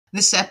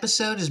This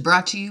episode is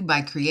brought to you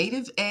by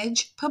Creative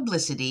Edge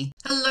Publicity.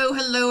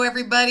 Hello,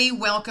 everybody.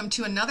 Welcome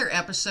to another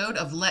episode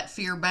of Let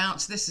Fear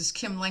Bounce. This is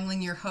Kim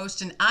Langling, your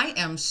host, and I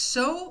am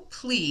so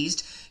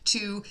pleased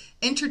to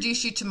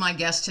introduce you to my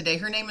guest today.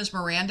 Her name is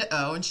Miranda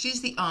O, and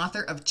she's the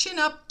author of Chin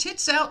Up,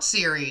 Tits Out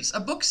series, a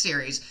book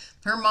series.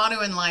 Her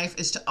motto in life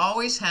is to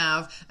always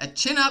have a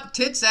chin up,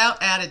 tits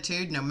out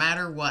attitude no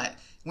matter what.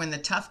 When the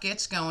tough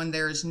gets going,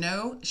 there is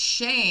no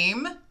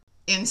shame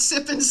in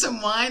sipping some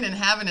wine and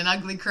having an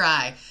ugly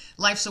cry.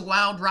 Life's a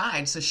wild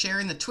ride, so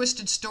sharing the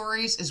twisted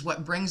stories is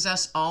what brings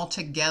us all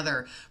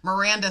together.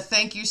 Miranda,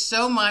 thank you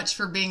so much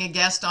for being a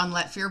guest on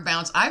Let Fear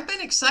Bounce. I've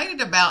been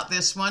excited about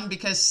this one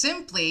because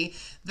simply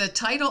the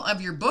title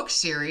of your book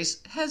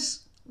series has,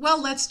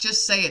 well, let's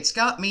just say it's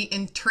got me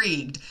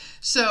intrigued.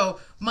 So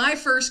my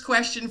first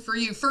question for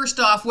you, first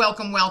off,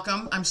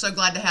 welcome. I'm so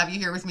glad to have you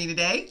here with me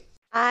today.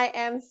 I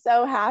am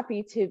so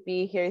happy to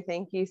be here.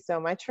 Thank you so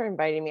much for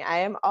inviting me. I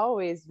am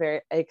always very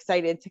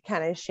excited to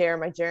kind of share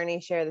my journey,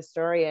 share the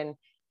story, and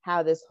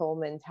how this whole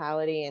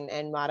mentality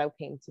and motto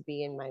came to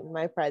be in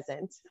my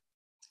present.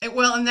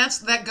 Well, and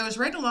that goes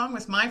right along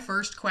with my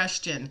first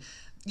question.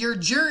 Your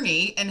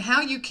journey and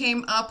how you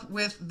came up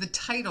with the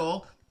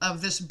title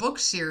of this book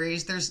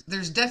series.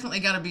 There's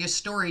definitely got to be a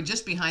story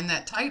just behind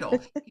that title.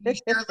 Can you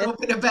share a little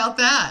bit about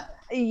that?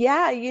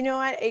 Yeah, you know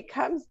what? It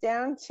comes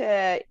down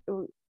to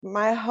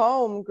my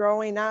home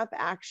growing up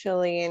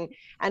actually,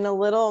 and a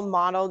little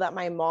model that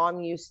my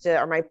mom used to,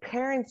 or my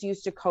parents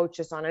used to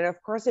coach us on. And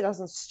of course it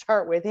doesn't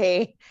start with,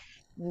 hey,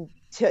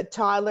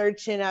 toddler,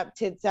 chin up,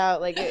 tits out.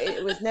 Like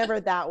it was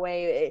never that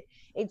way.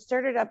 It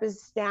started up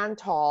as stand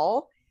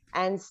tall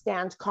and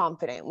stand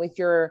confident with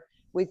your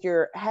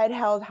head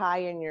held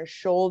high and your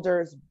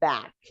shoulders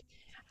back,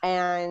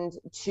 and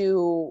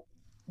to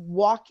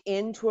walk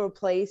into a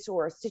place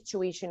or a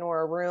situation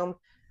or a room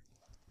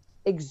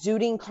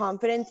exuding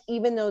confidence,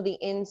 even though the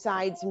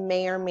insides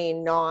may or may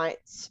not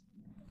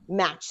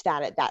match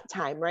that at that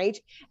time, right?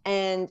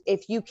 And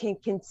if you can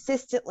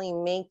consistently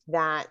make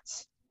that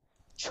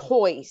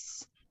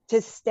choice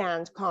to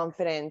stand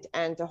confident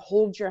and to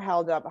hold your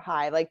head up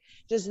high, like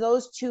just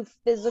those two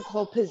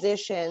physical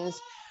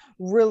positions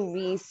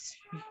release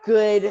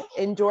good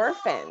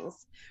endorphins,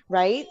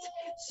 right?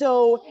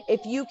 So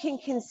if you can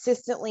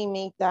consistently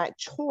make that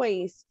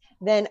choice,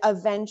 then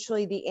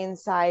eventually the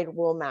inside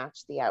will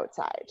match the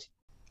outside.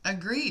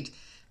 Agreed.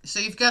 So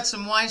you've got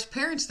some wise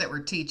parents that were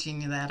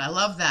teaching you that. I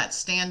love that.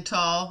 Stand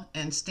tall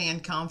and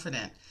stand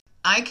confident.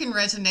 I can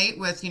resonate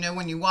with,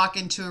 when you walk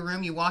into a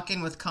room, you walk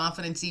in with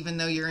confidence, even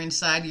though you're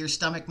inside, your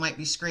stomach might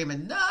be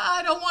screaming, "No,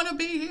 I don't want to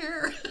be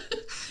here."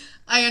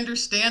 I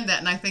understand that,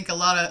 and I think a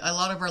lot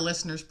of our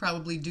listeners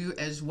probably do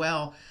as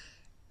well.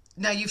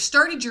 Now, you've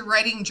started your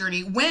writing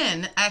journey.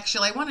 When?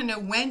 Actually, I want to know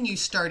when you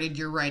started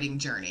your writing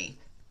journey.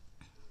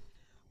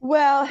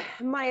 Well,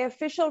 my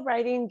official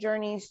writing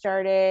journey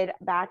started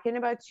back in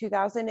about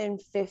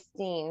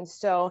 2015.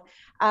 So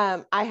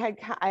I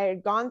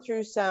had gone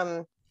through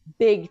some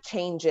big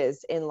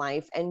changes in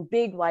life and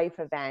big life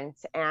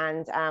events,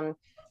 and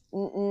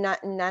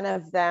none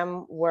of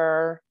them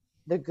were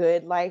the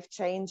good life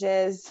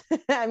changes.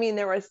 I mean,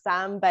 there were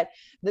some, but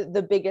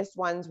the biggest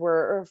ones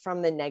were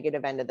from the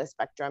negative end of the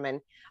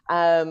spectrum.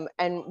 And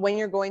when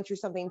you're going through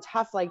something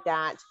tough like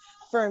that,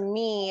 for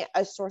me,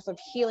 a source of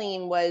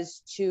healing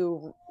was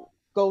to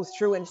go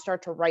through and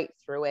start to write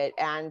through it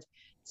and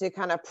to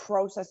kind of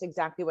process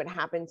exactly what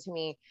happened to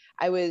me.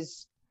 I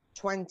was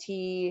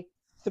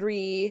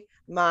 23.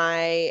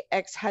 My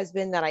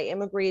ex-husband that I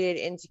immigrated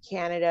into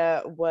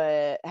Canada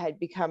had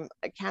become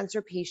a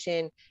cancer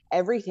patient.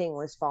 Everything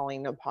was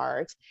falling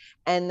apart.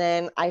 And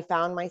then I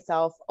found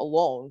myself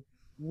alone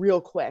real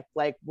quick.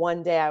 Like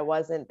one day I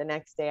wasn't, the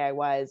next day I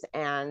was.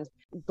 And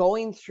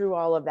going through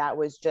all of that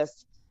was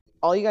just,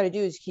 all you got to do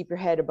is keep your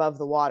head above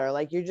the water.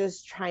 Like you're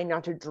just trying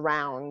not to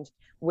drown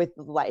with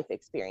life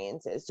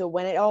experiences. So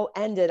when it all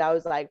ended, I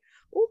was like,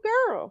 oh,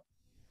 girl,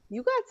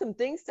 you got some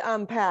things to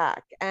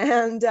unpack.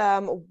 And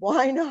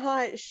why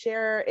not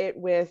share it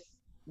with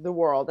the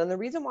world? And the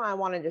reason why I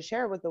wanted to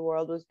share it with the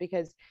world was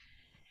because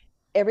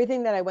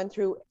everything that I went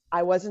through,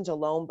 I wasn't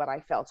alone, but I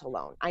felt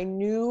alone. I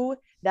knew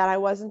that I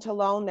wasn't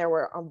alone. There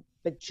were a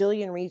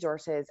bajillion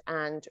resources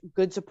and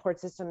good support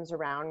systems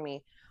around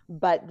me,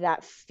 but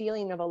that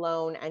feeling of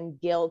alone and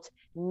guilt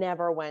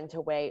never went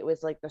away. It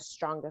was like the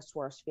strongest,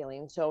 worst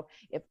feeling. So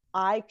if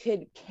I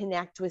could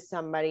connect with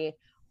somebody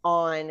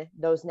on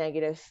those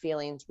negative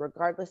feelings,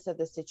 regardless of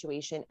the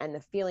situation, and the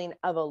feeling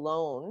of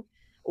alone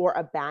or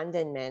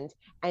abandonment,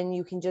 and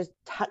you can just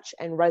touch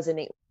and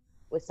resonate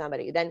with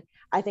somebody, then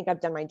I think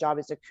I've done my job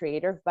as a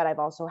creator, but I've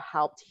also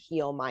helped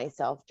heal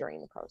myself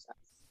during the process.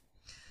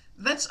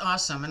 That's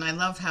awesome. And I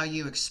love how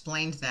you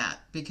explained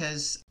that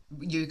because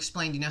you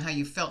explained, how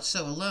you felt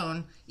so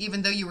alone,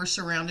 even though you were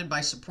surrounded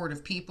by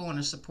supportive people and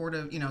a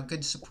supportive,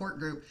 good support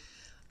group.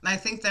 I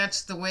think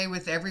that's the way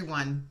with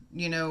everyone,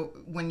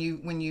 when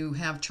you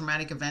have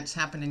traumatic events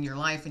happen in your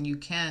life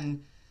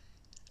and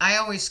I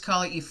always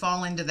call it, you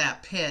fall into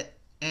that pit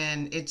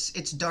and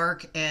it's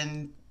dark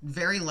and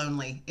very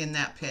lonely in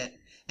that pit.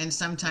 And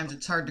sometimes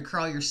it's hard to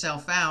crawl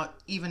yourself out,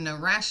 even though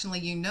rationally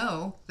you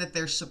know that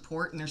there's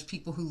support and there's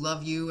people who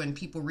love you and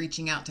people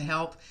reaching out to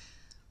help,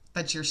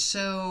 but you're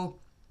so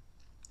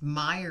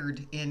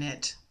mired in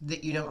it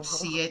that you don't Uh-huh.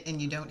 see it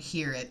and you don't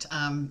hear it.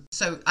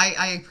 So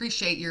I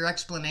appreciate your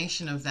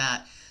explanation of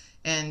that.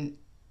 And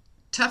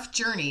tough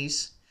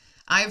journeys.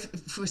 I've,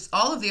 with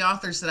all of the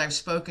authors that I've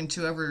spoken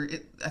to over,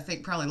 I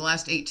think probably the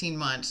last 18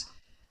 months,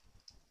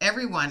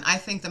 everyone, I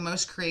think the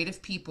most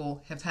creative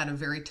people have had a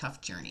very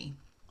tough journey.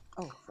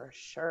 Oh, for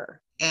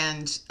sure.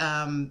 And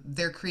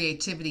their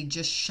creativity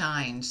just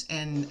shines.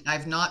 And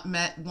I've not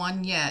met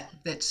one yet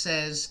that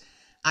says,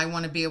 I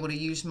want to be able to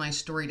use my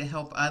story to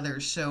help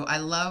others. So I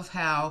love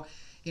how,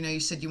 you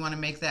said you want to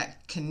make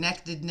that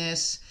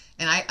connectedness.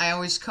 And I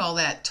always call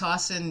that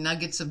tossing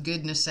nuggets of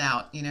goodness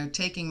out,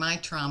 taking my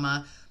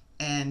trauma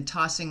and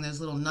tossing those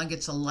little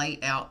nuggets of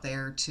light out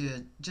there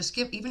to just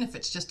give, even if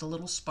it's just a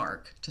little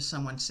spark to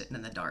someone sitting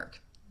in the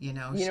dark, You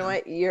know so.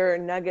 what? Your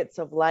nuggets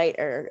of light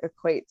are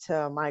equate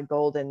to my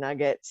golden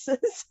nuggets.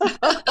 So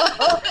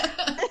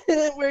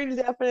we're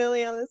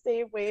definitely on the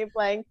same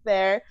wavelength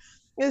there.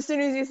 As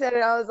soon as you said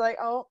it, I was like,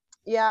 oh,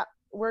 yeah,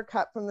 we're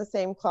cut from the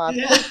same cloth.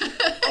 Yeah. Because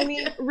I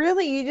mean,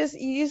 really, you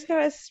just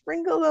gotta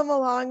sprinkle them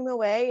along the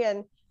way,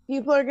 and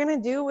people are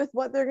gonna do with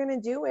what they're gonna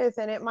do with,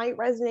 and it might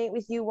resonate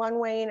with you one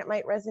way, and it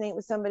might resonate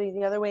with somebody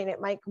the other way, and it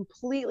might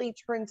completely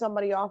turn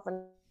somebody off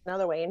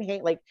another way. And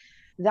hey, like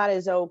that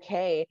is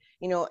okay.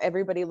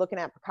 Everybody looking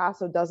at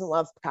Picasso doesn't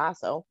love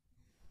Picasso.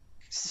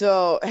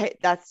 So hey,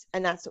 that's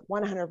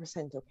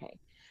 100% okay.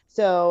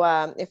 So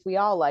if we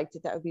all liked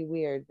it, that would be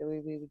weird.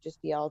 We would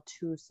just be all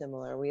too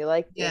similar. We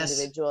like Yes.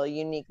 individual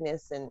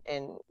uniqueness and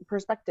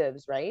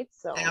perspectives, right?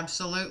 So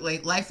Absolutely.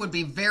 Life would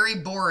be very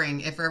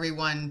boring if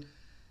everyone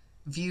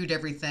viewed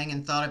everything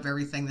and thought of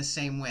everything the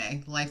same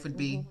way. Life would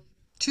be mhm.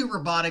 too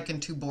robotic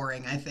and too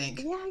boring, I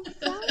think. Yeah,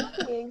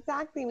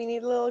 exactly. We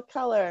need a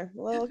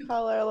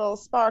little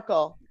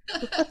sparkle.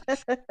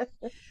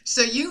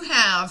 So you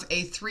have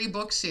a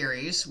three-book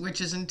series which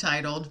is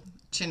entitled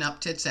Chin Up,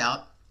 Tits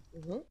Out.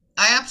 Mhm.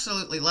 I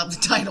absolutely love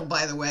the title,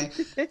 by the way.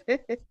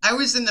 I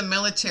was in the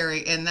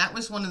military, and that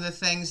was one of the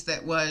things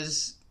that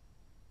was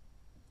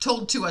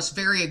told to us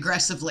very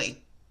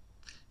aggressively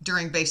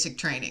during basic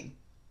training.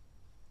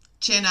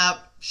 Chin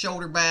up,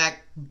 shoulder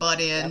back, butt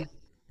Yep. in,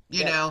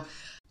 you Yep. know.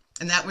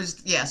 And that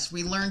was, yes,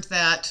 we learned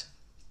that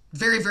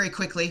very, very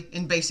quickly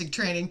in basic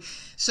training.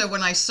 So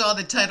when I saw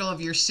the title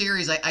of your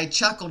series, I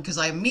chuckled because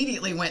I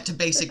immediately went to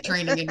basic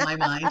training in my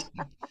mind.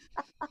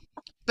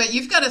 But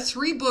you've got a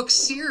three-book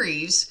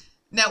series.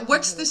 Now,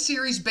 what's the Mhm.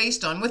 series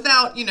based on?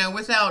 Without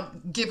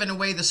giving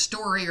away the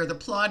story or the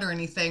plot or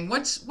anything,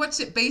 what's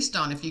it based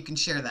on, if you can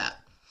share that?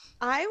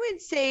 I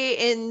would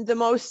say in the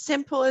most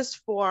simplest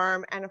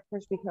form, and of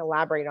course we can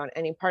elaborate on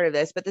any part of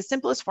this, but the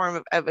simplest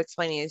form of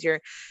explaining is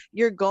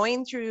you're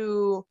going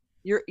through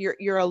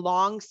you're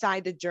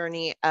alongside the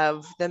journey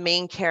of the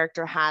main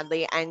character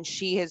Hadley, and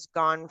she has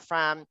gone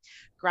from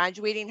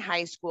graduating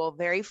high school,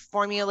 very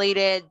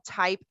formulated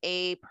type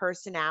A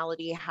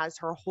personality, has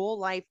her whole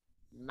life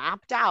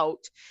mapped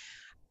out,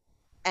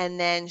 and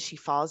then she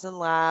falls in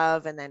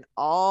love, and then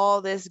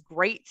all this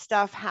great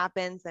stuff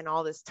happens, then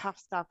all this tough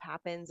stuff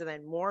happens, and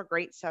then more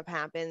great stuff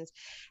happens,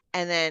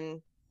 and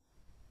then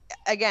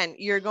again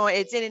you're going,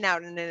 it's in and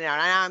out and in and out,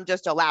 and I'm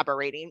just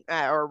elaborating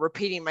or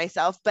repeating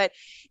myself, but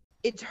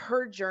it's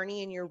her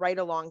journey and you're right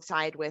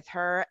alongside with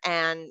her.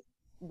 And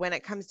when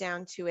it comes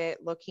down to it,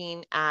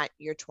 looking at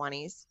your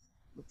 20s,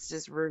 let's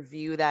just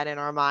review that in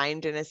our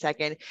mind in a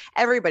second.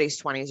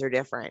 Everybody's 20s are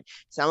different.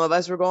 Some of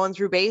us were going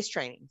through base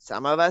training.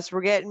 Some of us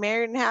were getting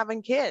married and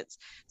having kids.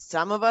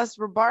 Some of us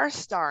were bar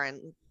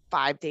starring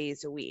 5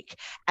 days a week.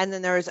 And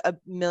then there's a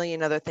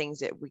million other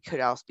things that we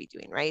could else be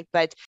doing, right?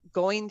 But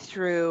going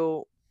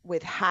through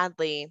with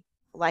Hadley,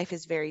 life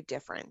is very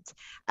different.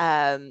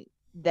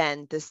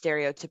 Than the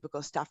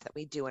stereotypical stuff that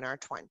we do in our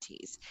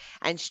 20s.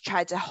 And she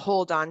tried to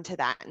hold on to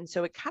that. And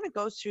so it kind of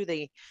goes through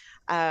the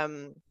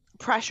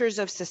pressures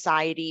of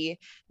society,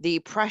 the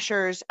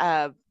pressures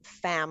of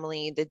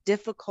family, the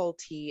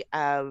difficulty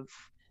of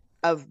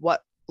what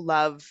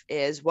love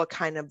is, what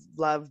kind of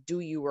love do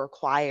you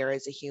require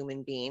as a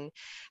human being.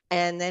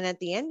 And then at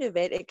the end of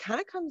it, it kind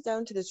of comes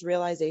down to this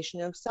realization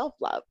of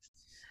self-love,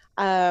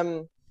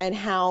 and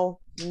how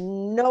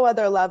no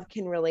other love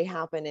can really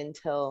happen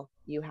until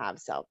you have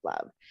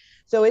self-love.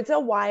 So it's a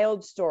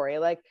wild story.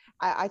 Like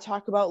I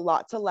talk about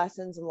lots of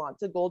lessons and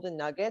lots of golden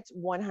nuggets,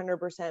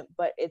 100%,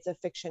 but it's a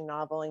fiction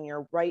novel and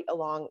you're right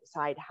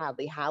alongside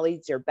Hadley.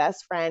 Hadley's your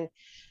best friend.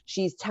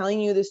 She's telling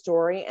you the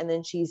story, and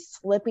then she's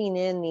slipping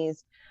in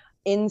these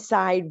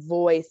inside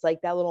voice,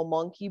 like that little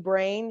monkey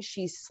brain.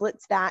 She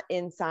slits that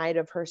inside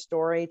of her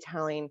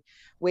storytelling,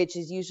 which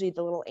is usually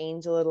the little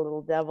angel or the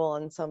little devil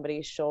on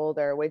somebody's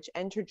shoulder, which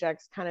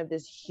interjects kind of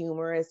this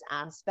humorous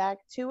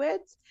aspect to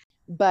it.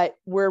 But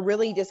we're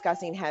really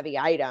discussing heavy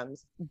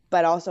items,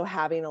 but also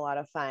having a lot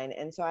of fun.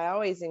 And so I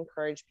always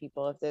encourage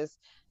people, if there's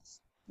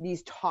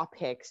these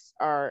topics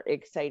are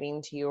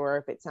exciting to you, or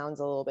if it sounds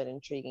a little bit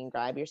intriguing,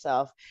 grab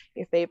yourself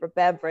your favorite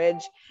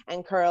beverage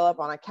and curl up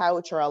on a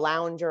couch or a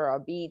lounge or a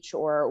beach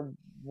or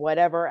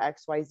whatever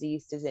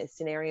XYZ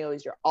scenario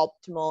is your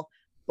optimal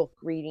book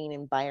reading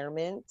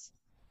environment,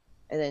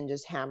 and then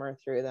just hammer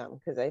through them,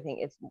 because I think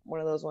it's one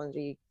of those ones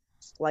where you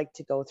just like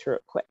to go through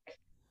it quick.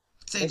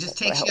 So it just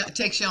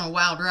takes you on a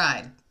wild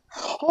ride.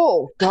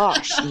 Oh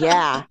gosh,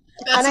 yeah.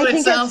 That's And I what it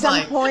think sounds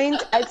like.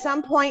 at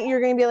some point you're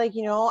going to be like,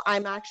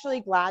 I'm actually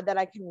glad that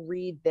I can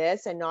read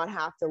this and not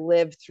have to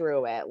live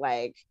through it.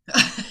 Like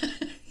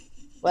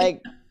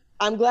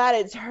I'm glad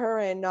it's her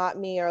and not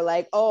me, or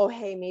like, oh,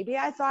 hey, maybe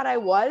I thought I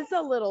was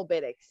a little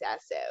bit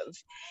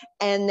excessive.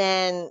 And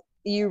then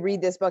you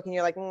read this book and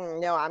you're like,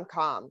 no, I'm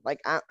calm.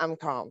 Like I'm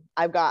calm.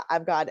 I've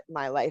got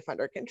my life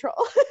under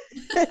control.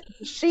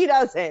 She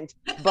doesn't,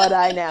 but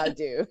I now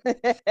do.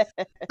 But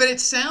it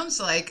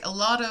sounds like a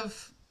lot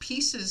of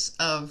pieces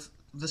of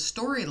the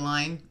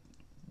storyline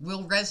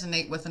will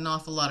resonate with an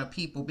awful lot of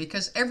people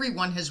because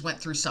everyone has went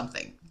through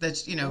something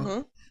that's,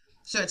 Mm-hmm.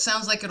 so it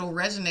sounds like it'll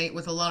resonate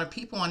with a lot of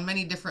people on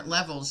many different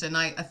levels. And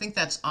I think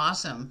that's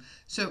awesome.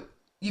 So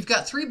you've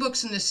got 3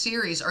 books in this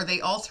series. Are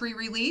they all 3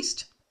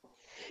 released?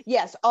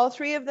 Yes, all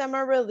 3 of them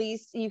are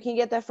released. You can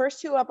get the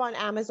first 2 up on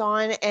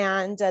Amazon,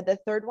 and the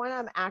third one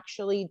I'm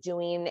actually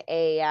doing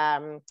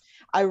a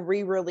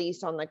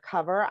re-release on the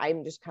cover.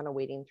 I'm just kind of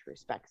waiting through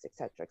specs,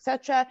 etc.,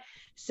 etc.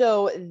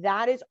 So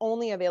that is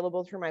only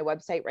available through my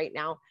website right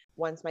now.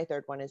 Once my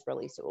third one is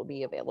released, it will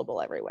be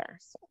available everywhere.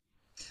 So.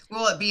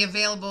 Will it be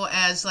available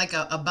as like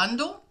a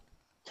bundle?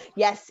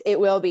 Yes, it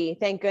will be.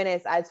 Thank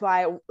goodness. That's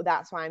why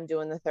I'm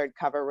doing the third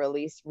cover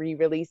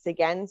re-release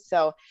again.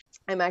 So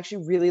I'm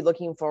actually really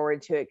looking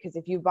forward to it, because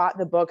if you bought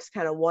the books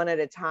kind of one at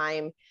a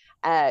time,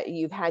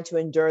 you've had to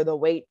endure the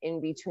wait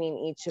in between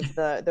each of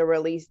the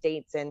release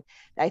dates, and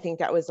I think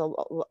that was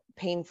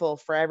painful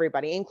for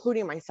everybody,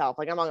 including myself.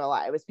 Like, I'm not gonna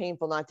lie, it was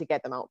painful not to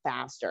get them out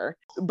faster,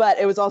 but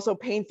it was also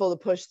painful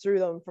to push through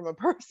them from a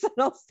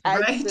personal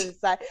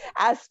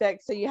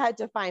aspect. So you had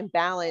to find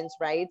balance,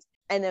 right?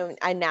 And then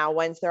now,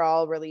 once they're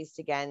all released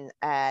again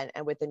and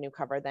with the new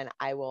cover, then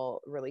I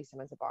will release them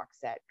as a box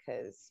set,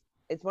 because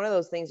it's one of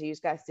those things you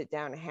just got to sit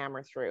down and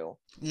hammer through.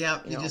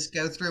 Yep, you just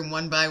go through them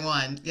one by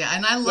one. Yeah,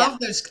 and Yeah.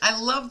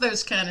 I love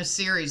those kind of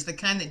series, the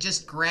kind that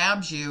just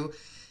grabs you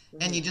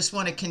and you Mm-hmm. just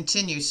want to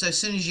continue. So as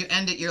soon as you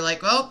end it, you're like,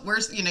 oh,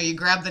 where's, you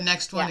grab the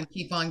next one Yeah. and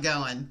keep on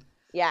going.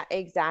 Yeah,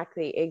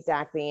 exactly.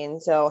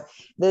 And so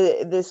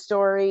the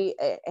story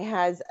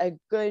has a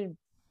good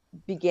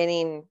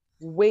beginning,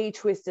 way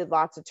twisted,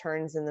 lots of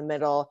turns in the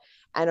middle,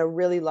 and a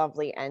really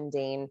lovely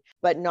ending,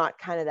 but not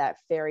kind of that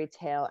fairy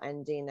tale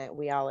ending that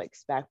we all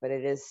expect, but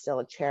it is still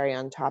a cherry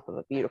on top of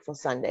a beautiful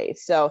sundae.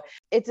 So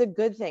it's a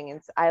good thing.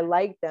 I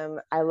like them.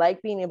 I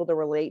like being able to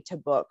relate to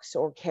books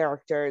or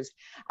characters.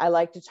 I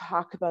like to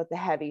talk about the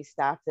heavy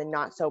stuff, the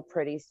not so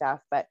pretty stuff,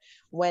 but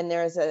when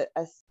there's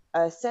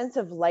a sense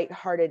of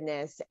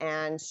lightheartedness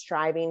and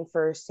striving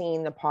for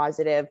seeing the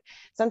positive,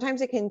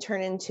 sometimes it can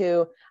turn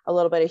into a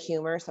little bit of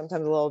humor,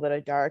 sometimes a little bit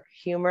of dark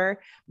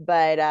humor,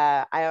 but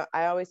I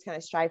always kind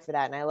of strive for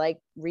that, and I like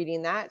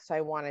reading that, so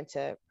I wanted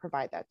to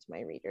provide that to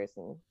my readers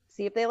and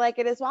see if they like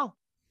it as well.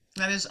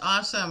 That is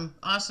awesome.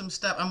 Awesome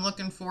stuff. I'm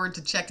looking forward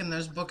to checking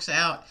those books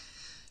out.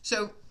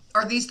 So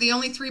are these the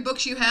only 3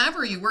 books you have, or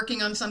are you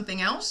working on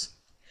something else?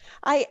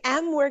 I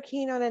am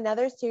working on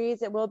another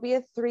series. It will be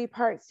a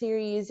 3-part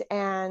series,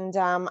 and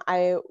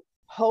I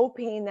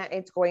hoping that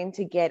it's going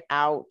to get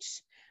out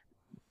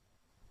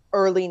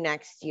early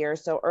next year,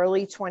 so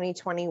early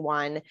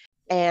 2021.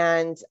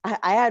 And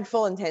I had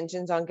full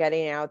intentions on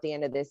getting it out at the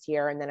end of this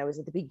year, and then it was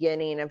at the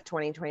beginning of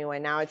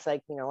 2021. Now it's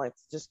like,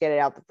 let's just get it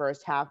out the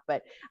first half.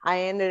 But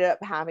I ended up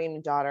having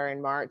a daughter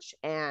in March,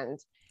 and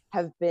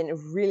have been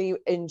really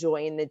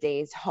enjoying the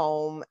days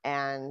home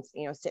and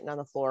sitting on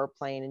the floor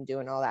playing and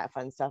doing all that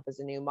fun stuff as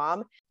a new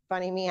mom.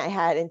 Funny me, I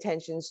had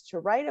intentions to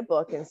write a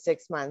book in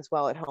 6 months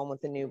while at home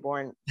with a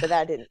newborn, but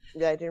that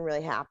didn't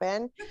really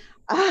happen.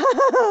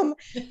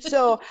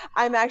 So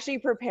I'm actually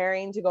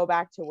preparing to go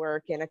back to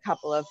work in a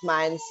couple of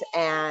months,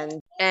 and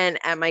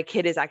my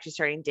kid is actually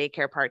starting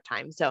daycare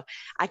part-time, so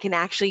I can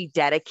actually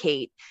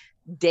dedicate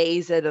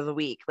days out of the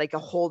week, like a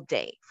whole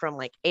day from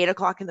like 8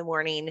 o'clock in the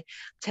morning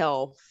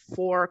till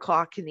 4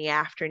 o'clock in the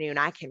afternoon.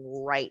 I can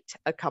write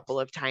a couple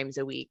of times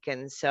a week.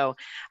 And so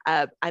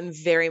I'm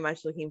very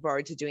much looking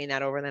forward to doing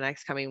that over the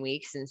next coming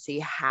weeks and see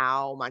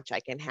how much I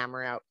can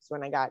hammer out. Because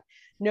when I got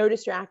no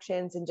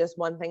distractions and just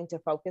one thing to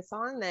focus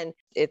on, then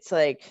it's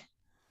like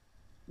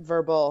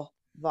verbal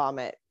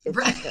vomit. It's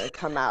Right. just going to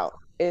come out.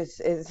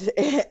 Is and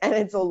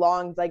it's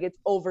it's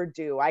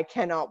overdue. I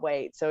cannot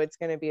wait. So it's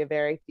going to be a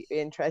very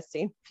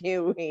interesting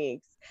few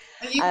weeks.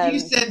 You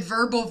said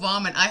verbal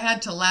vomit. I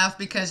had to laugh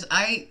because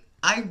I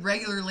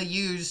regularly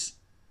use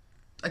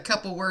a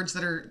couple words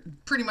that are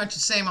pretty much the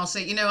same. I'll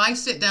say, I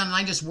sit down and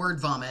I just word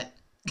vomit.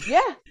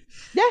 Yeah.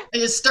 I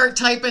just start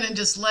typing and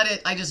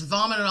I just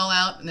vomit it all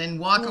out and then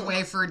walk Mm.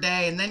 away for a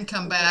day and then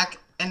come back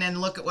and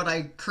then look at what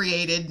I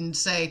created and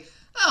say,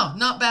 oh,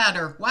 not bad,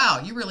 or wow,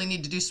 you really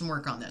need to do some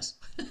work on this.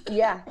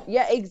 Yeah,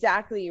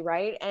 exactly.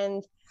 Right.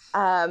 And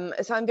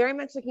so I'm very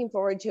much looking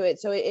forward to it.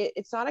 So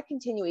it's not a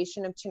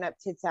continuation of Chin Up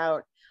Tits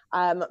Out,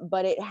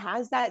 but it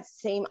has that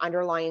same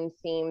underlying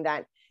theme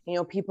that,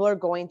 people are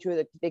going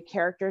through, the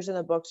characters in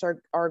the books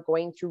are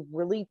going through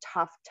really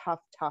tough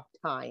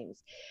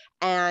times,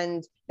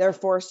 and they're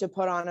forced to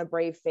put on a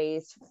brave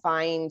face,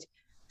 find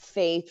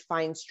faith,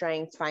 find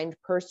strength, find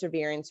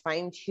perseverance,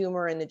 find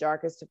humor in the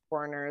darkest of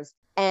corners.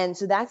 And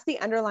so that's the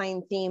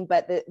underlying theme.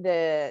 But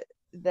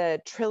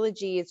the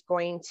trilogy is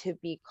going to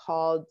be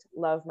called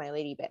Love My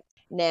Lady Bit.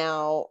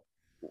 Now,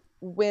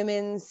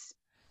 women's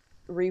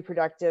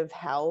reproductive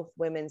health,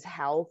 women's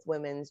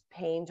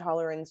pain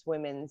tolerance,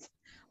 women's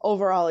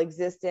overall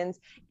existence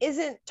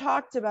isn't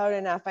talked about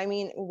enough. I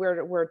mean,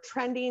 we're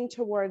trending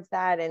towards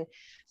that. And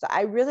so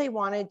I really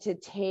wanted to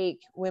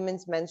take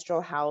women's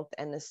menstrual health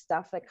and the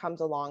stuff that comes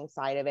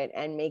alongside of it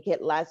and make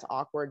it less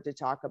awkward to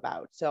talk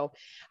about. So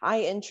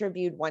I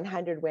interviewed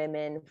 100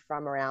 women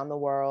from around the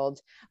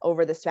world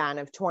over the span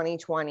of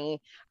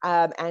 2020,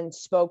 and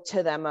spoke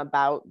to them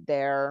about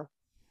their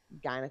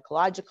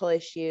gynecological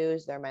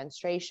issues, their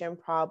menstruation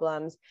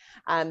problems.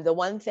 The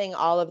one thing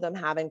all of them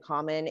have in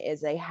common is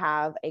they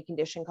have a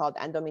condition called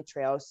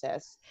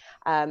endometriosis,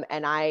 and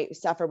I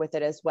suffer with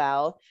it as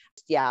well.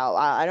 Yeah,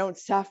 I don't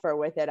suffer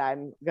with it.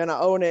 I'm gonna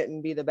own it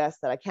and be the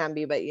best that I can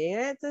be. But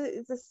yeah,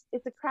 it's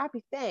a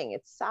crappy thing.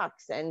 It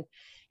sucks, and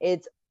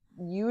it's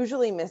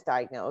usually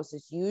misdiagnosed.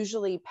 It's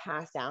usually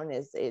passed down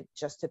as it's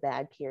just a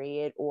bad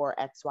period or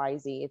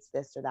XYZ. It's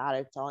this or that.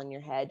 It's all in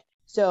your head.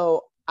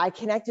 So I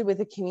connected with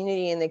the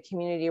community, and the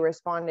community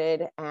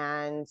responded,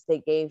 and they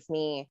gave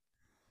me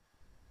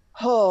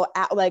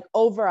like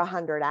over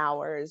 100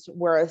 hours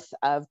worth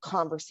of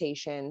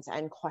conversations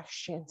and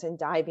questions and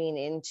diving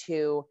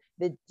into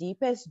the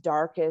deepest,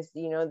 darkest.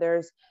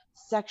 There's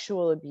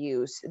sexual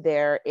abuse,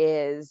 there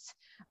is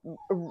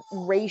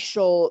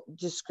racial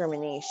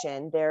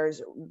discrimination,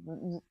 there's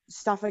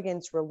stuff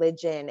against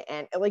religion,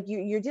 and like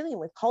you're dealing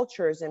with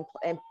cultures and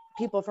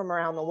people from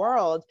around the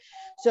world.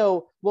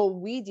 So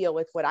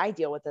what I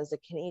deal with as a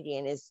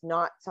Canadian is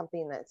not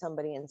something that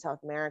somebody in South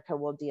America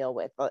will deal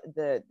with,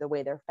 the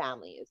way their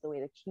family is, the way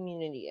the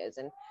community is,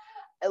 and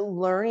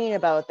learning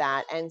about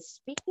that and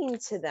speaking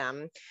to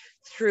them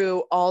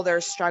through all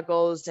their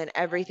struggles and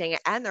everything,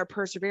 and their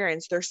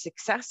perseverance, their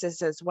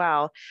successes as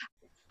well.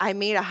 I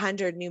made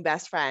 100 new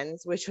best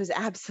friends, which was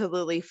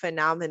absolutely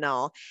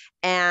phenomenal.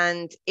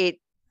 And it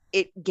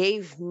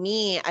gave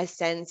me a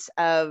sense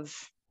of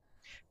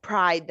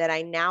pride that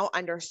I now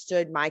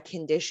understood my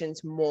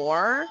conditions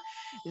more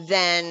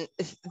than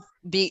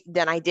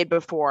than I did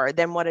before,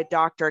 than what a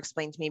doctor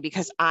explained to me,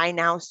 because I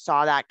now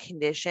saw that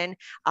condition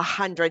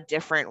 100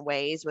 different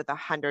ways with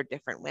 100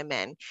 different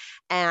women.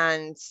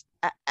 And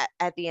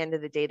at the end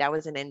of the day, that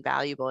was an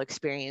invaluable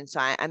experience. So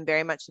I'm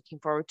very much looking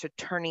forward to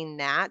turning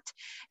that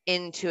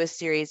into a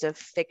series of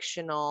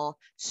fictional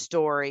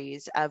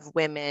stories of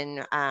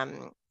women,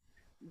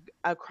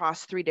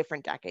 across 3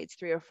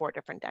 or 4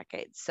 different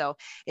decades. So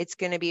it's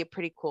going to be a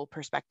pretty cool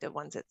perspective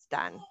once it's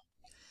done.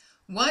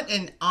 What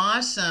an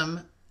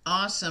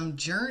awesome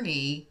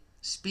journey,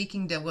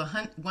 speaking to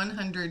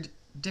 100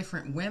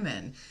 different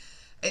women.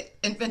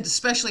 And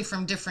especially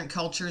from different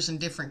cultures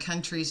and different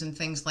countries and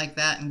things like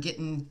that, and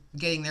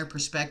getting their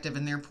perspective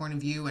and their point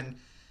of view, and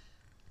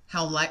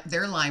how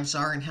their lives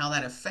are, and how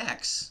that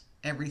affects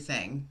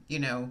everything,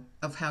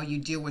 of how you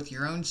deal with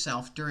your own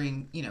self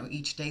during,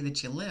 each day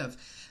that you live.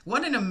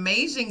 What an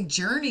amazing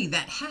journey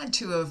that had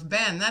to have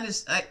been. That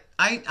is,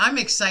 I'm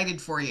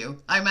excited for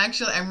you.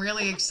 I'm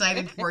really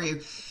excited for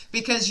you,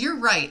 because you're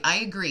right. I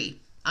agree.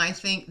 I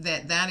think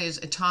that is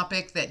a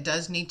topic that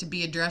does need to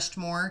be addressed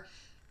more,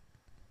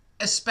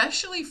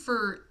 especially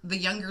for the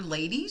younger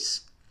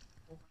ladies.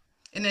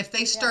 And if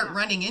they start Yeah.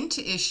 running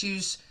into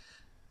issues,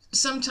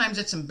 sometimes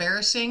it's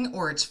embarrassing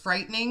or it's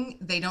frightening.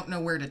 They don't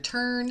know where to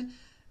turn.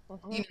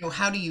 Mm-hmm.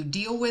 How do you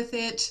deal with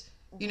it?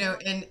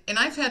 Mm-hmm. And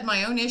I've had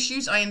my own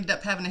issues. I ended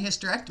up having a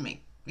hysterectomy.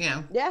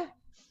 Yeah.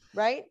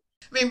 Right.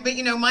 I mean, but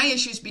my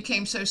issues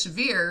became so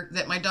severe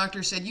that my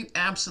doctor said you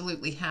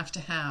absolutely have to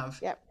have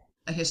Yep.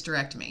 a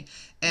hysterectomy. Mm-hmm.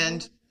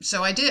 And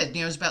so I did.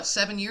 It was about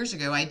 7 years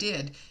ago I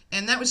did,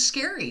 and that was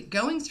scary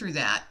going through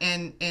that.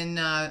 And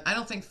I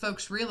don't think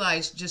folks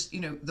realize just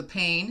the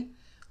pain,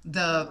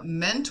 the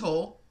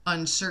mental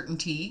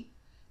uncertainty.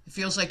 It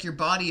feels like your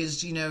body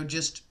is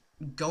just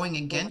going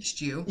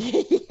against you.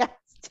 Yes,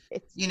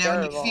 it's And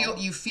terrible.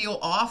 you feel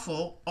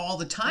awful all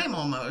the time Mm-hmm.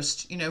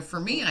 almost. For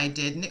me, Mm-hmm. I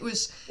did, and it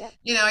was, Yep.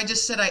 I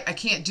just said I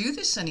can't do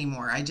this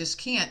anymore. I just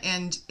can't.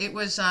 And it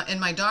was, and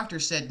my doctor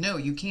said, no,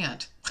 you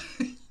can't.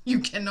 You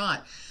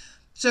cannot.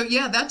 So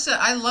yeah,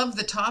 I love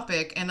the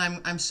topic, and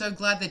I'm so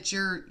glad that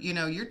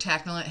you're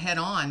tackling it head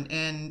on,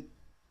 and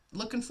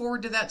looking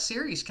forward to that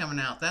series coming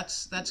out.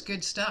 That's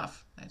good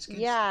stuff. That's good.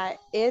 Yeah,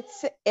 it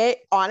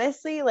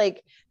honestly,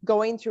 like,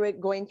 going through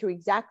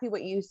exactly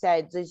what you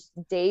said, just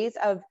days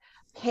of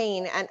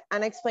pain and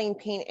unexplained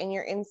pain, and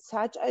you're in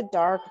such a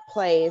dark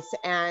place.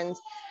 And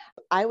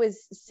I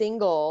was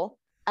single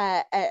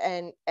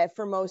and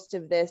for most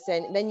of this,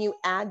 and then you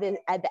add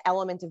the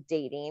element of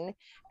dating,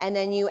 and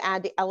then you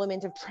add the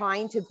element of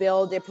trying to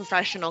build a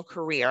professional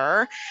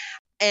career.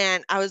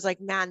 And I was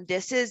like, man,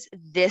 this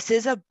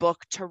is a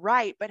book to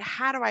write, but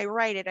how do I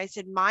write it? I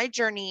said, my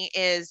journey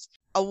is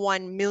a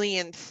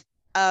 1/1,000,000th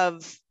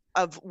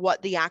of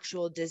what the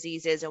actual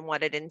disease is and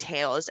what it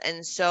entails.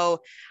 And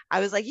so I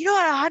was like,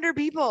 100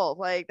 people,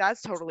 like,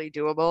 that's totally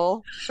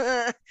doable.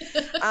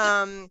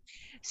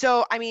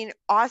 So, I mean,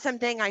 awesome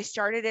thing. I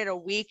started it a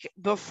week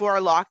before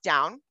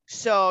lockdown.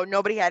 So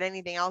nobody had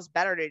anything else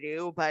better to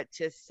do but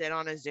to sit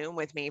on a Zoom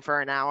with me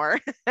for an hour.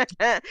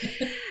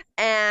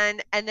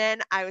 And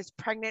then I was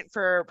pregnant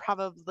for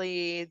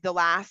probably the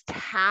last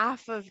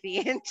half of the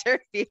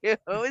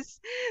interviews.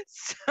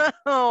 So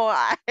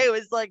I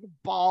was like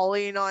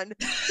bawling on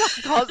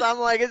calls. I'm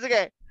like, it's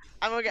okay.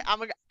 I'm okay.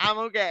 I'm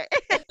okay.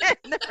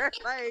 And they're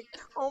like,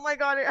 oh my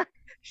God,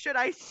 should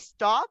I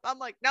stop? I'm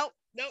like, nope,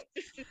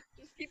 just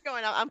keep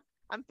going. I'm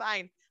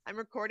fine. I'm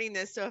recording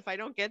this, so if I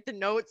don't get the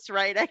notes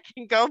right, I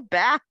can go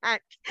back.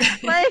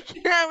 Like,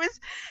 it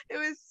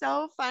was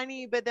so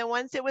funny. But then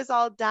once it was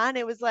all done,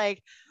 it was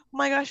like, oh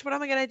my gosh, what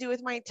am I gonna do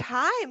with my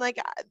time? Like,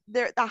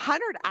 the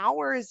 100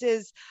 hours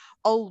is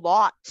a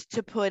lot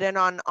to put in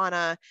on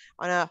a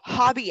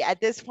hobby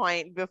at this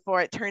point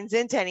before it turns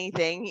into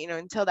anything.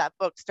 Until that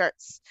book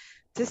starts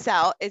to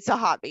sell, it's a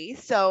hobby.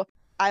 So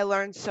I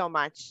learned so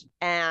much,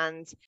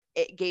 and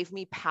it gave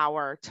me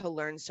power to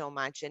learn so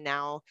much. And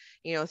now,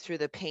 through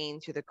the pain,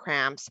 through the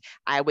cramps,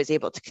 I was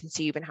able to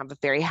conceive and have a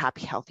very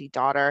happy, healthy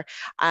daughter.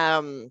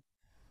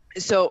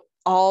 So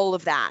all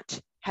of that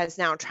has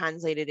now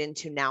translated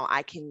into, now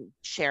I can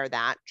share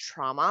that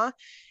trauma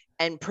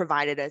and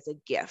provide it as a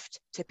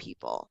gift to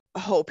people,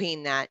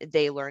 hoping that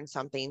they learn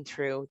something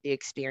through the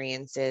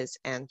experiences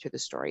and through the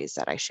stories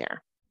that I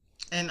share.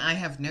 And I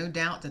have no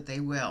doubt that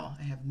they will.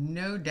 I have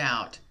no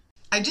doubt.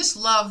 I just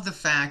love the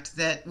fact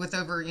that with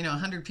over,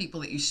 100 people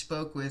that you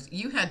spoke with,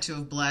 you had to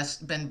have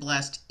been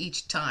blessed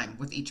each time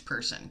with each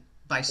person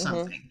by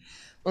something.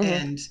 Mm-hmm.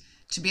 And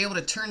to be able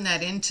to turn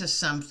that into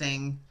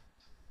something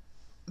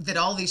that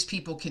all these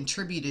people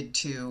contributed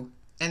to,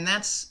 and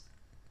that's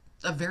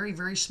a very,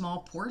 very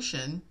small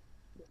portion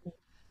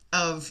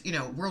of,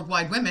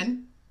 worldwide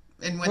women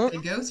and what they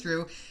go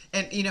through.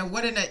 And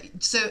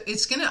so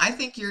it's gonna, I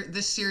think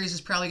this series is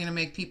probably gonna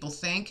make people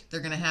think.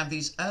 They're gonna have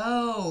these,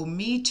 oh,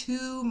 me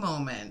too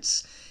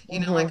moments,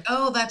 like,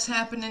 oh, that's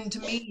happening to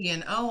me,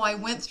 and oh, I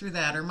went through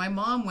that, or my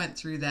mom went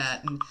through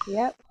that. And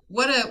Yep.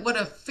 what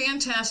a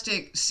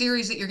fantastic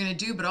series that you're gonna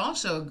do, but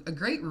also a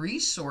great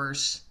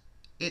resource,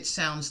 it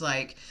sounds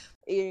like.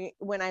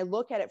 When I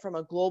look at it from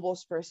a global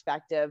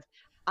perspective,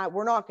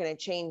 we're not going to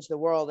change the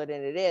world that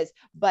it is,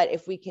 but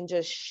if we can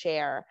just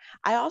share.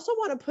 I also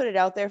want to put it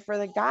out there for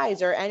the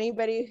guys, or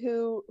anybody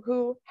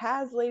who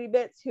has lady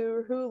bits,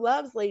 who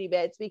loves lady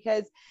bits,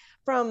 because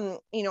from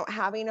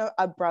having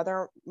a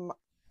brother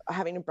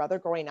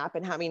growing up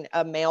and having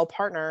a male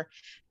partner,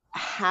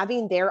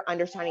 having their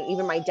understanding,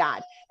 even my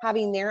dad,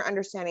 having their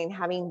understanding,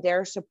 having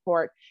their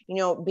support,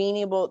 being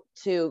able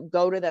to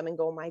go to them and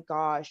go, my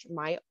gosh,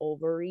 my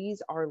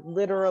ovaries are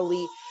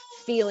literally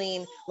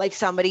feeling like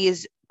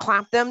somebody's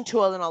clamped them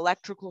to an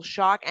electrical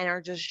shock and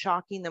are just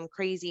shocking them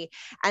crazy.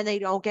 And they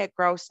don't get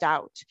grossed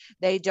out.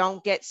 They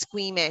don't get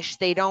squeamish.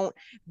 They don't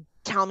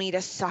tell me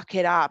to suck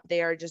it up.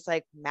 They are just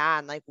like,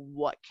 man, like,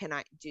 what can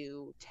I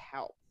do to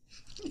help?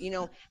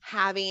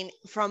 Having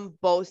from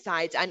both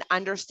sides an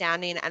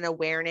understanding and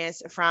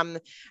awareness, from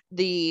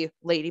the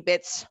lady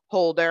bits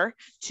holder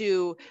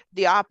to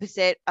the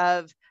opposite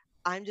of,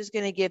 I'm just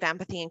going to give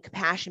empathy and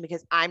compassion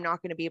because I'm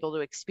not going to be able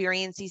to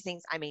experience these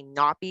things. I may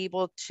not be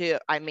able to,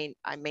 I may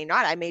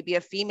not, I may be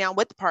a female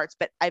with the parts,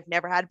 but I've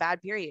never had a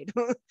bad period.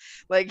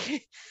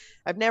 Like,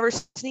 I've never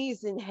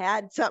sneezed and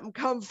had something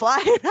come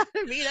flying out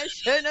of me that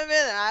shouldn't have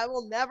been. I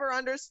will never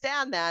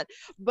understand that.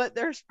 But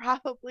there's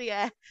probably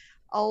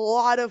a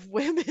lot of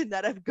women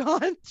that have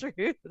gone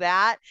through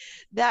that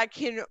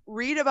can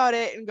read about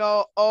it and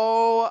go,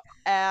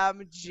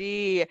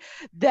 OMG,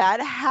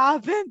 that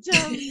happened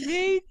to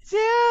me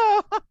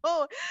too.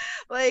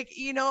 Like,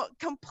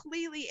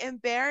 completely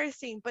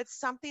embarrassing, but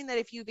something that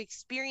if you've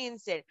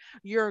experienced it,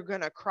 you're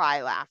going to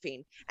cry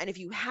laughing. And if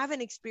you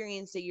haven't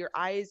experienced it, your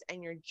eyes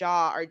and your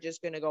jaw are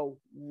just going to go,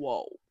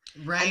 whoa.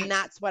 Right. And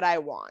that's what I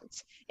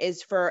want,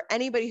 is for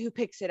anybody who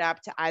picks it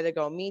up to either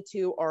go, me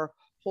too, or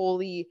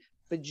holy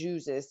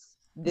bejesus,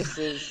 this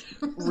is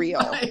real.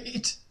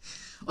 Right.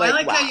 Well, I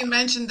like wow. How you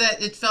mentioned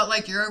that it felt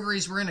like your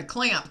ovaries were in a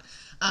clamp,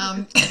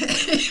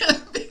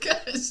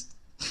 because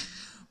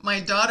my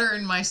daughter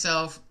and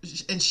myself,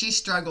 and she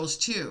struggles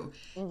too,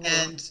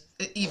 and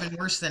even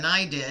worse than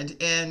I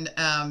did. And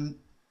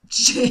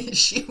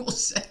she will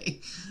say,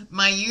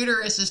 my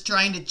uterus is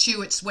trying to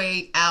chew its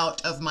way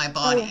out of my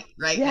body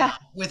now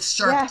with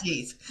sharp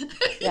teeth.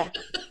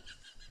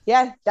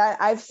 Yeah, that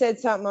I've said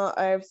something.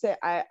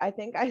 I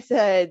think I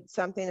said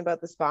something about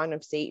the spawn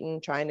of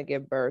Satan trying to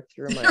give birth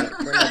through my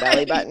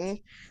belly button.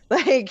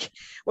 Like,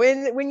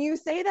 when you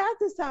say that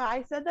to someone,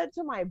 I said that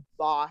to my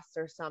boss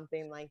or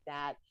something like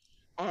that.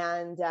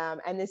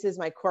 And this is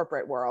my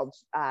corporate world.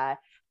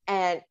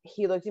 And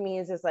he looked at me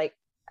and says like,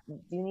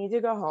 do you need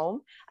to go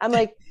home? I'm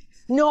like,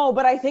 no,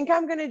 but I think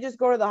I'm going to just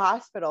go to the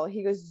hospital.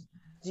 He goes,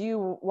 do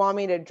you want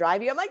me to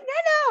drive you? I'm like,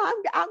 no,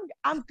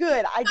 I'm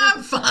good.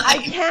 I'm fine. I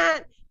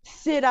can't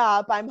sit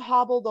up. I'm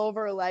hobbled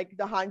over like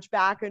the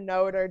Hunchback of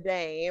Notre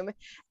Dame,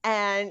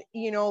 and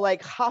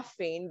like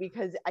huffing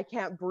because I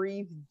can't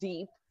breathe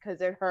deep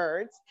because it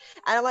hurts.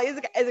 And I'm like,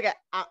 it's okay.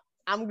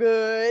 I'm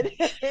good.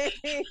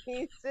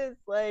 He's just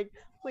like,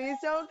 please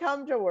don't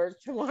come to work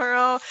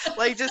tomorrow.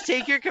 Like, just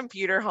take your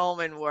computer home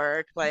and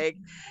work. Like,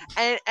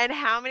 and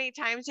how many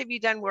times have you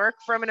done work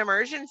from an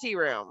emergency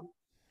room?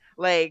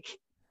 Like,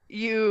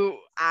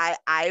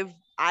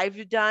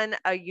 I've done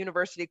a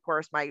university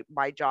course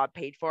my job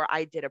paid for.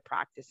 I did a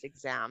practice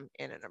exam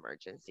in an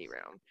emergency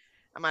room.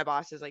 And my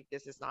boss is like,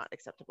 this is not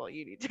acceptable.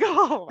 You need to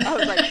go home. I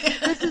was like,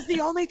 this is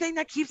the only thing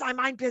that keeps my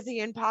mind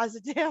busy and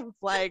positive.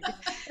 Like,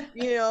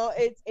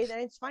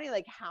 it's funny,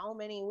 like how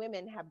many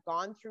women have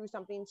gone through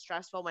something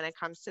stressful when it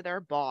comes to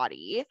their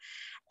body,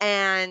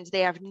 and they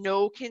have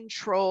no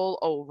control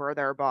over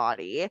their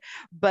body,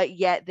 but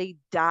yet they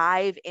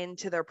dive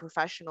into their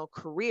professional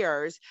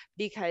careers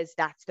because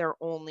that's their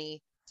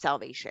only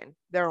salvation,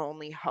 their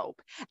only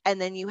hope. And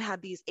then you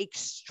have these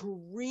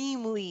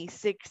extremely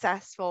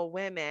successful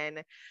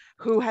women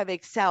who have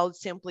excelled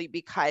simply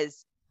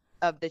because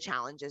of the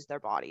challenges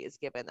their body has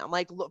given them.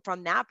 Like, look,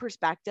 from that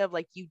perspective,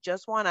 like, you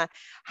just want to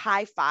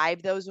high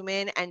five those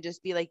women and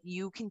just be like,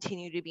 you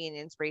continue to be an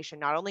inspiration,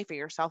 not only for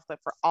yourself, but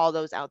for all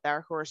those out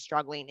there who are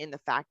struggling in the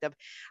fact of,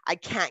 I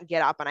can't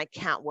get up and I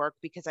can't work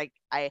because I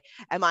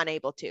am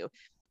unable to.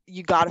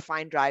 You got to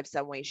find drive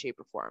some way, shape,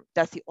 or form.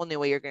 That's the only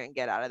way you're going to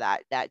get out of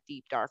that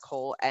deep, dark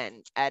hole.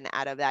 And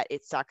out of that,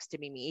 it sucks to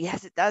be me.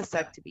 Yes, it does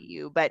suck to be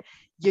you, but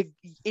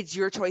it's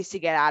your choice to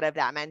get out of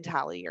that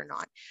mentality or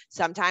not.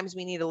 Sometimes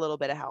we need a little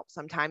bit of help.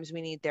 Sometimes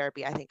we need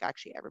therapy. I think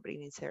actually everybody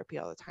needs therapy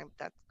all the time.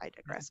 I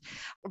digress.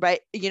 But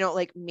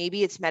like,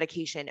 maybe it's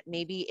medication,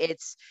 maybe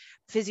it's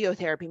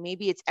physiotherapy,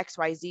 maybe it's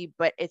XYZ,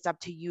 but it's up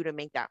to you to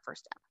make that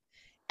first step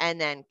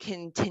and then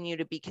continue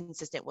to be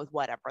consistent with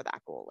whatever that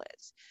goal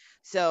is.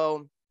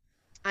 So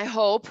I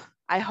hope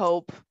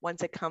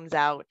once it comes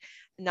out,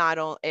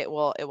 it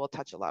will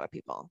touch a lot of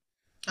people.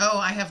 Oh,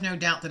 I have no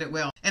doubt that it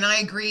will. And I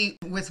agree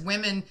with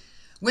women.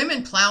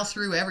 Women plow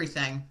through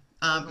everything.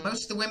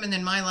 Most of the women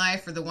in my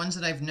life, or the ones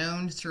that I've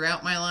known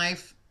throughout my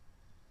life,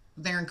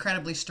 they're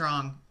incredibly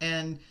strong.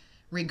 And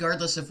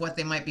regardless of what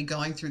they might be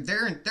going through,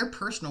 their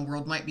personal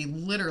world might be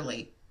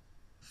literally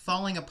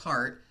falling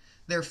apart.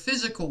 Their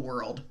physical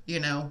world,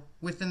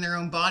 within their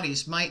own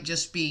bodies might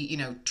just be,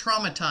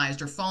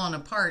 traumatized or falling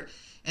apart.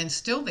 And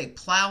still they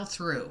plow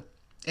through.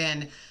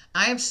 And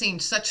I have seen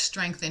such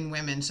strength in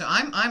women. So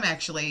I'm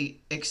actually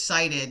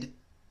excited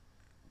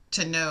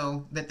to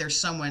know that there's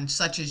someone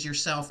such as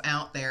yourself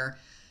out there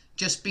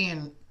just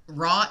being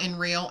raw and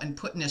real and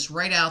putting this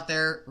right out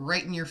there,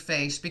 right in your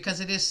face,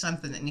 because it is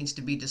something that needs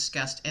to be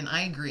discussed. And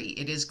I agree,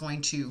 it is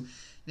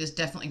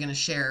definitely going to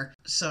share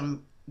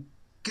some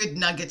good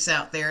nuggets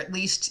out there, at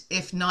least,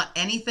 if not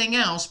anything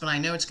else, but I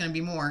know it's going to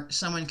be more.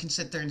 Someone can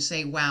sit there and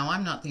say, wow,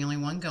 I'm not the only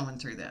one going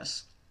through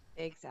this.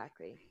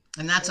 Exactly.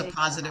 And that's a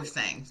positive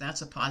thing.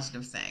 That's a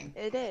positive thing.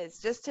 It is,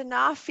 just to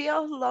not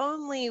feel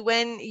lonely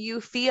when you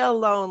feel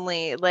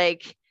lonely.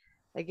 Like,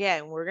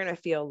 again, we're going to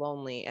feel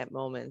lonely at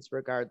moments,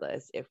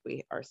 regardless if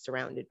we are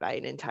surrounded by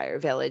an entire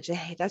village.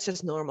 Hey, that's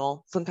just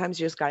normal. Sometimes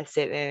you just got to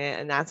sit in it,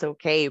 and that's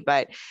okay.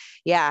 But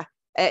yeah,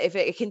 if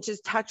it can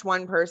just touch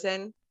one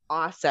person,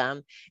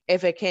 awesome.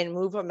 If it can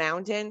move a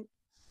mountain,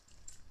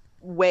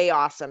 way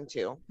awesome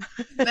too.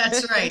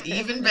 That's right.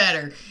 Even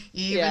better.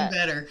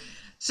 Better.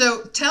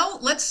 So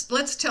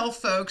let's tell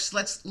folks,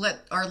 let's let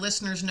our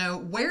listeners know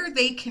where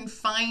they can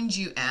find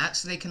you at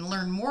so they can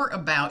learn more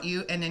about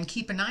you, and then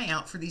keep an eye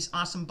out for these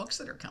awesome books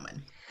that are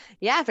coming.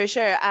 Yeah, for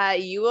sure.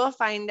 You will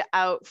find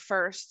out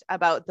first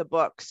about the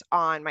books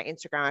on my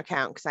Instagram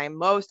account, because I'm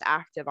most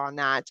active on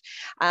that.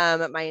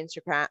 My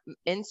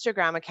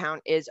Instagram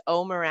account is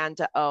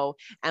Miranda O,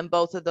 and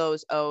both of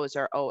those O's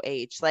are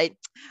OH, like,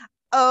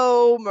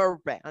 oh,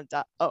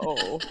 Miranda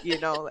O,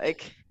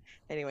 like.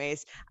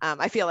 Anyways,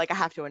 I feel like I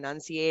have to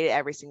enunciate it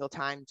every single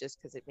time just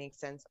because it makes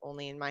sense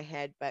only in my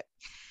head, but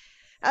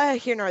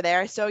here nor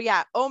there. So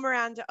yeah,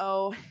 Miranda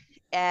O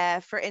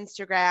for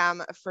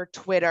Instagram, for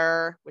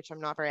Twitter, which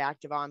I'm not very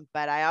active on,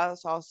 but I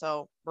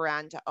also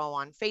Miranda O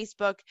on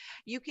Facebook.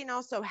 You can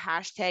also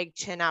hashtag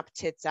Chin Up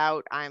Tits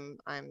Out. I'm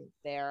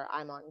there.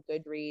 I'm on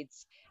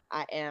Goodreads.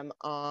 I am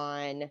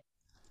on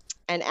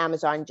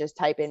Amazon. Just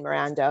type in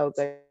Miranda O.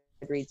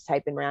 Goodreads,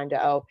 type in Miranda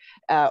O,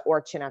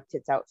 or Chin Up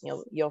Tits Out.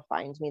 You'll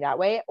find me that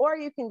way, or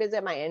you can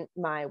visit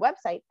my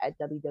website at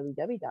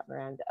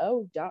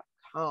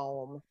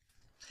www.mirandao.com.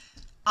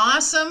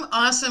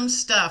 Awesome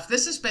stuff.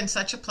 This has been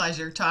such a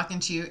pleasure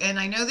talking to you. And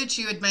I know that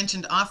you had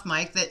mentioned off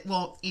mic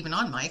even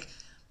on mic,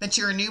 that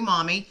you're a new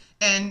mommy.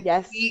 And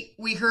yes,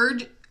 we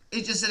heard,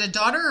 is it a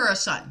daughter or a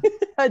son?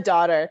 A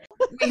daughter.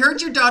 We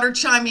heard your daughter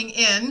chiming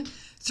in.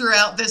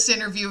 throughout this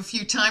interview a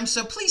few times.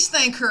 So please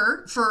thank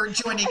her for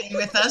joining in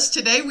with us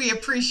today. We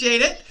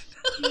appreciate it.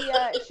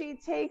 She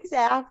takes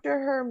after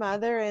her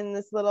mother in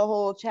this little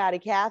whole chatty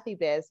Cathy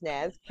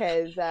business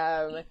because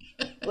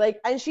like,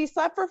 and she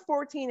slept for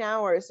 14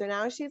 hours, so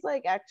now she's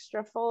like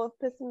extra full of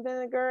piss and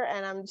vinegar,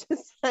 and I'm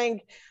just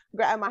like,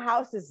 my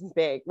house is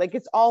big, like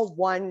it's all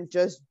one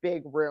just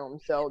big room,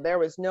 so there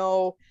was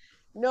no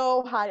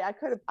hiding. I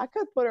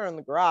could put her in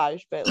the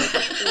garage, but like,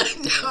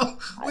 No,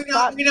 I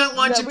thought we don't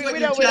want no, you we, putting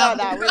we your don't we child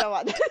don't in that the we don't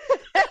want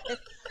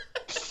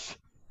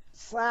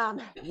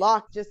slam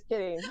lock. Just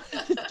kidding.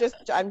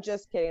 I'm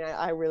just kidding.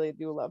 I really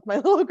do love my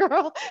little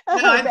girl. No,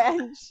 And I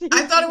she's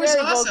thought it was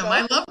very awesome.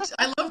 vocal.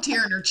 I loved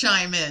hearing her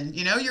chime in.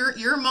 You know,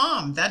 you're a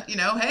mom. That, you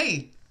know,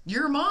 hey,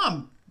 you're a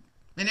mom.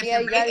 And Yeah,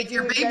 you gotta if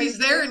your do you gotta baby's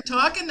there do and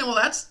talking, well,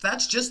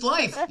 that's just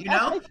life, you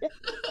know?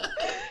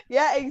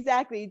 yeah,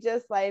 exactly,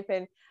 just life.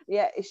 And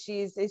yeah, it's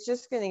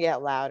just gonna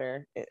get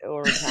louder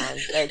over time.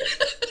 Like,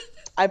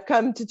 I've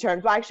come to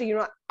terms. Well, actually,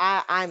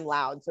 I'm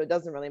loud, so it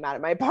doesn't really matter.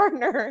 My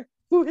partner,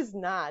 who is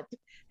not,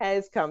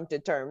 has come to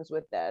terms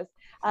with this.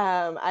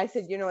 I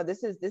said,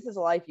 this is a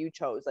life you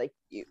chose. Like,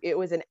 it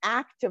was an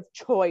act of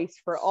choice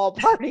for all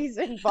parties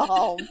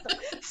involved.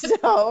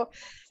 So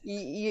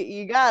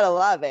you gotta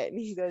love it. And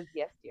he goes,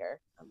 yes, dear.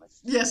 I'm like,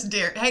 Yes,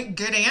 dear. Hey,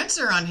 good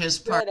answer on his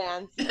part. good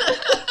answer.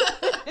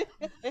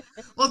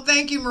 Well,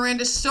 thank you,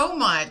 Miranda, so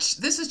much.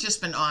 This has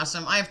just been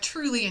awesome. I have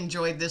truly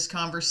enjoyed this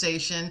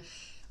conversation.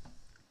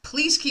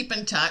 Please keep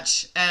in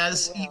touch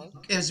Well,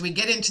 as we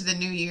get into the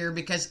new year,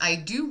 because I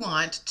do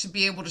want to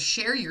be able to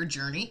share your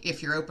journey,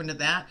 if you're open to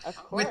that, of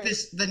with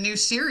course. the new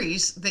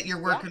series that you're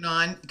Yeah. working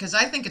on, because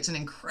I think it's an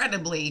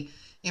incredibly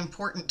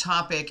important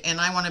topic, and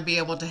I want to be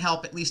able to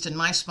help, at least in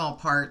my small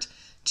part,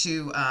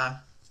 to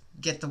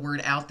get the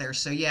word out there.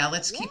 So yeah,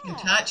 let's keep in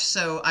Yeah. touch. So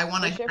For sure, I for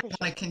want sure.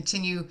 to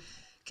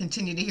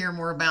continue to hear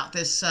more about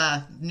this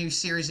new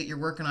series that you're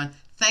working on.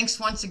 Thanks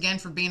once again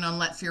for being on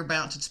Let Fear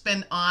Bounce. It's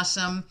been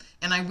awesome,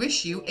 and I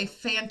wish Thank you a you.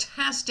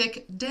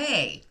 fantastic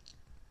day.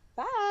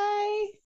 Bye.